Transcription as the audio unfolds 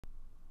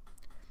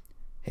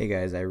Hey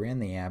guys, I ran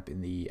the app in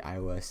the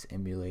iOS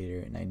emulator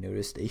and I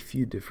noticed a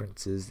few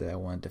differences that I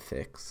wanted to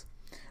fix.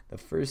 The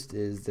first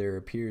is there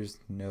appears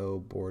no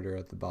border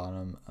at the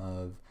bottom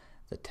of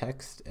the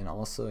text, and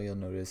also you'll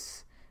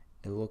notice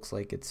it looks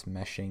like it's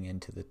meshing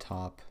into the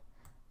top,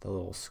 the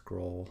little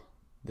scroll,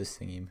 this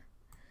thingy,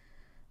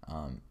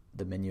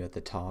 the menu at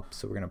the top.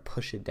 So we're going to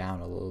push it down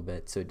a little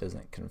bit so it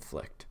doesn't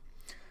conflict.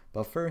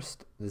 But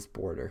first, this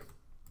border.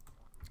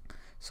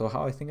 So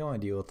how I think I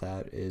want to deal with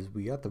that is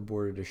we got the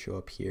border to show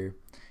up here,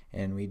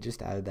 and we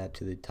just added that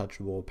to the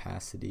touchable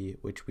opacity,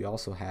 which we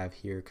also have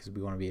here because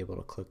we want to be able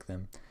to click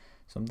them.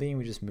 So I'm thinking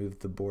we just move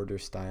the border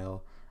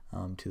style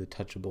to the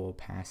touchable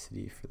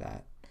opacity for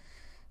that.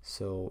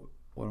 So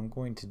what I'm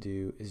going to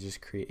do is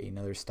just create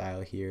another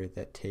style here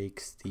that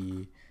takes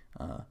the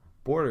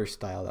border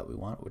style that we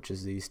want, which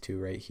is these two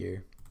right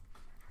here.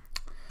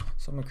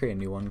 So I'm going to create a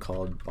new one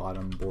called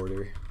bottom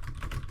border,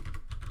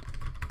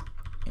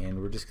 and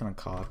we're just going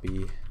to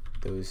copy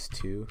those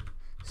two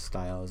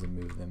styles and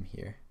move them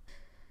here.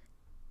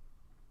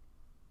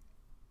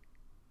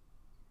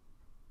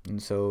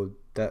 And so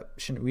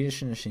we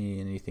shouldn't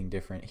see anything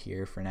different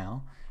here for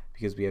now,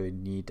 because we have a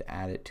need to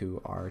add it to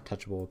our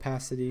touchable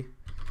opacity.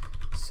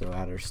 So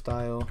add our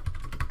style,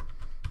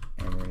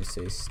 and we're going to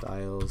say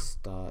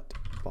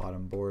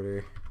styles.bottom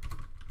border,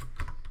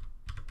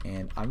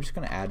 and I'm just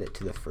going to add it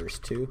to the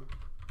first two.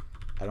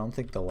 I don't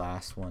think the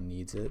last one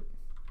needs it,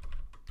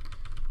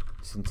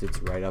 since it's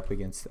right up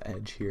against the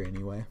edge here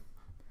anyway.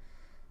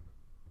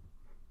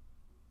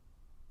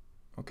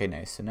 Okay,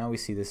 nice. So now we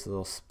see this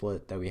little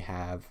split that we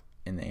have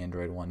in the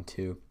Android one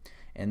too,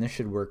 and this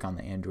should work on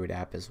the Android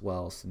app as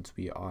well, since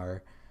we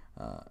are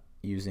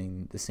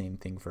using the same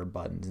thing for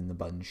buttons, and the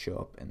buttons show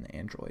up in the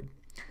Android.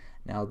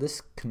 Now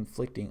this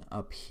conflicting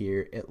up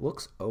here, it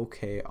looks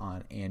okay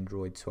on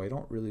Android, so I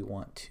don't really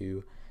want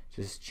to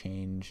just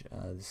change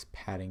this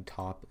padding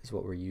top is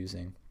what we're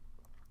using.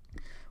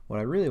 What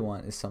I really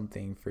want is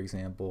something, for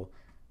example,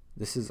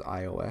 this is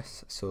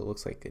iOS, so it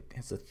looks like it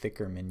has a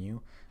thicker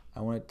menu. I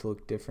want it to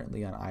look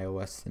differently on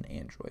iOS than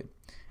Android,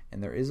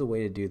 and there is a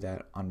way to do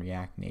that on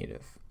React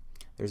Native.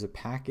 There's a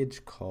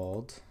package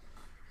called,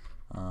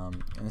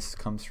 and this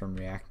comes from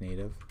React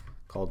Native,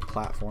 called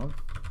Platform,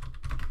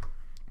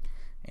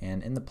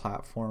 and in the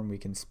platform we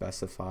can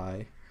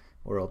specify,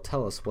 or it'll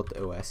tell us what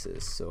the OS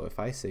is. So if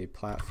I say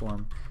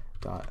platform.os,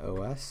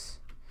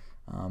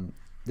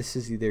 this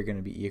is either going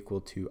to be equal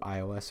to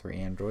iOS or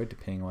Android,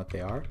 depending on what they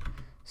are.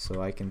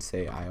 So I can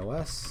say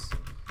iOS.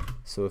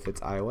 So if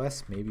it's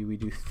iOS, maybe we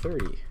do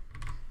 30.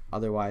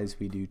 Otherwise,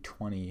 we do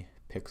 20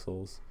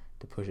 pixels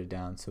to push it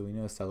down. So we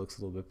notice that looks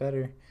a little bit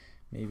better.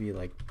 Maybe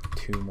like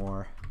 2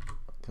 more.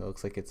 It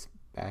looks like it's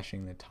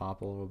bashing the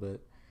top a little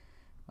bit.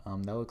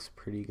 That looks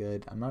pretty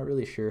good. I'm not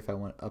really sure if I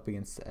want up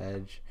against the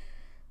edge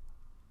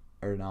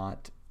or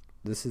not.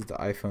 This is the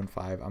iPhone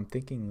 5. I'm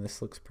thinking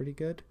this looks pretty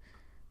good.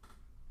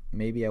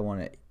 Maybe I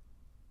want it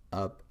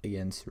up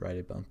against right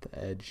above the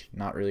edge.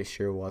 Not really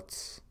sure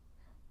what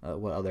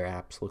other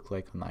apps look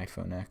like on the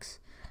iPhone X.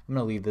 I'm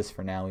going to leave this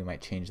for now. We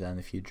might change that in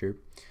the future.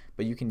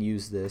 But you can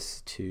use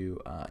this to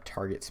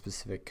target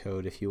specific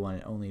code if you want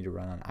it only to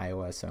run on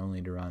iOS or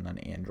only to run on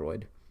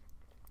Android.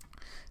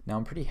 Now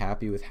I'm pretty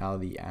happy with how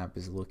the app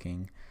is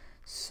looking.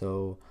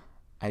 So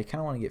I kind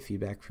of want to get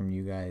feedback from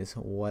you guys.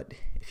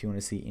 If you want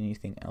to see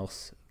anything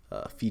else,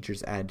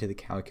 features added to the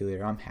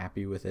calculator, I'm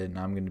happy with it, and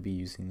I'm going to be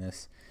using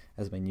this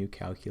as my new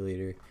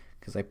calculator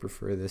because I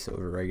prefer this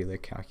over regular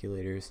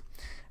calculators.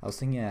 I was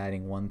thinking of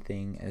adding one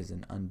thing as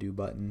an undo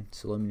button,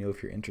 so let me know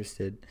if you're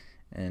interested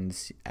in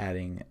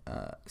seeing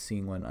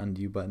what an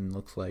undo button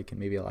looks like, and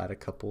maybe I'll add a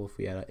couple if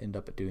we end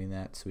up doing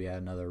that, so we add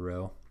another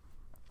row.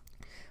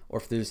 Or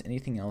if there's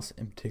anything else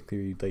in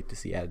particular you'd like to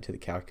see added to the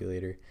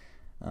calculator,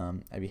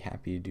 I'd be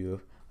happy to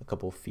do a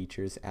couple of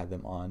features, add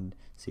them on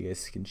so you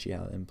guys can see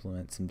how to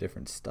implement some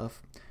different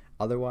stuff.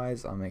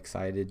 Otherwise, I'm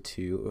excited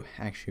to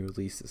actually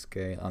release this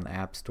guy on the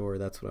App Store.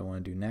 That's what I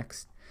want to do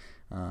next,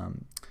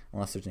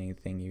 unless there's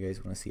anything you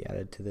guys want to see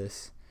added to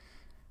this.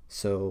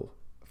 So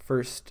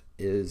first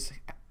is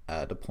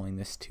deploying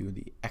this to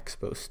the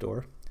Expo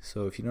store.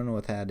 So if you don't know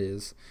what that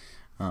is,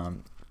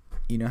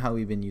 you know how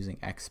we've been using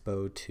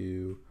Expo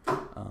to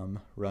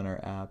run our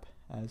app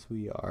as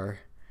we are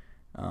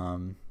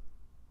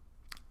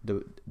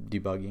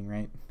debugging,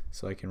 right?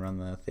 So I can run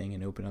the thing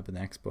and open up an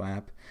Expo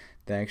app.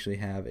 They actually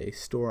have a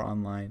store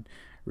online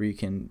where you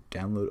can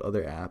download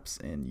other apps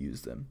and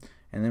use them.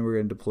 And then we're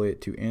going to deploy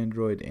it to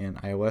Android and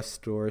iOS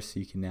store, so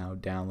you can now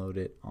download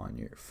it on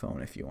your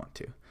phone if you want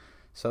to.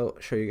 So I'll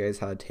show you guys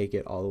how to take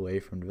it all the way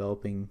from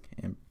developing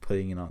and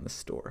putting it on the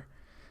store.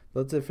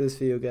 But that's it for this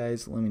video,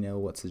 guys. Let me know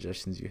what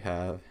suggestions you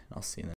have, and I'll see you in the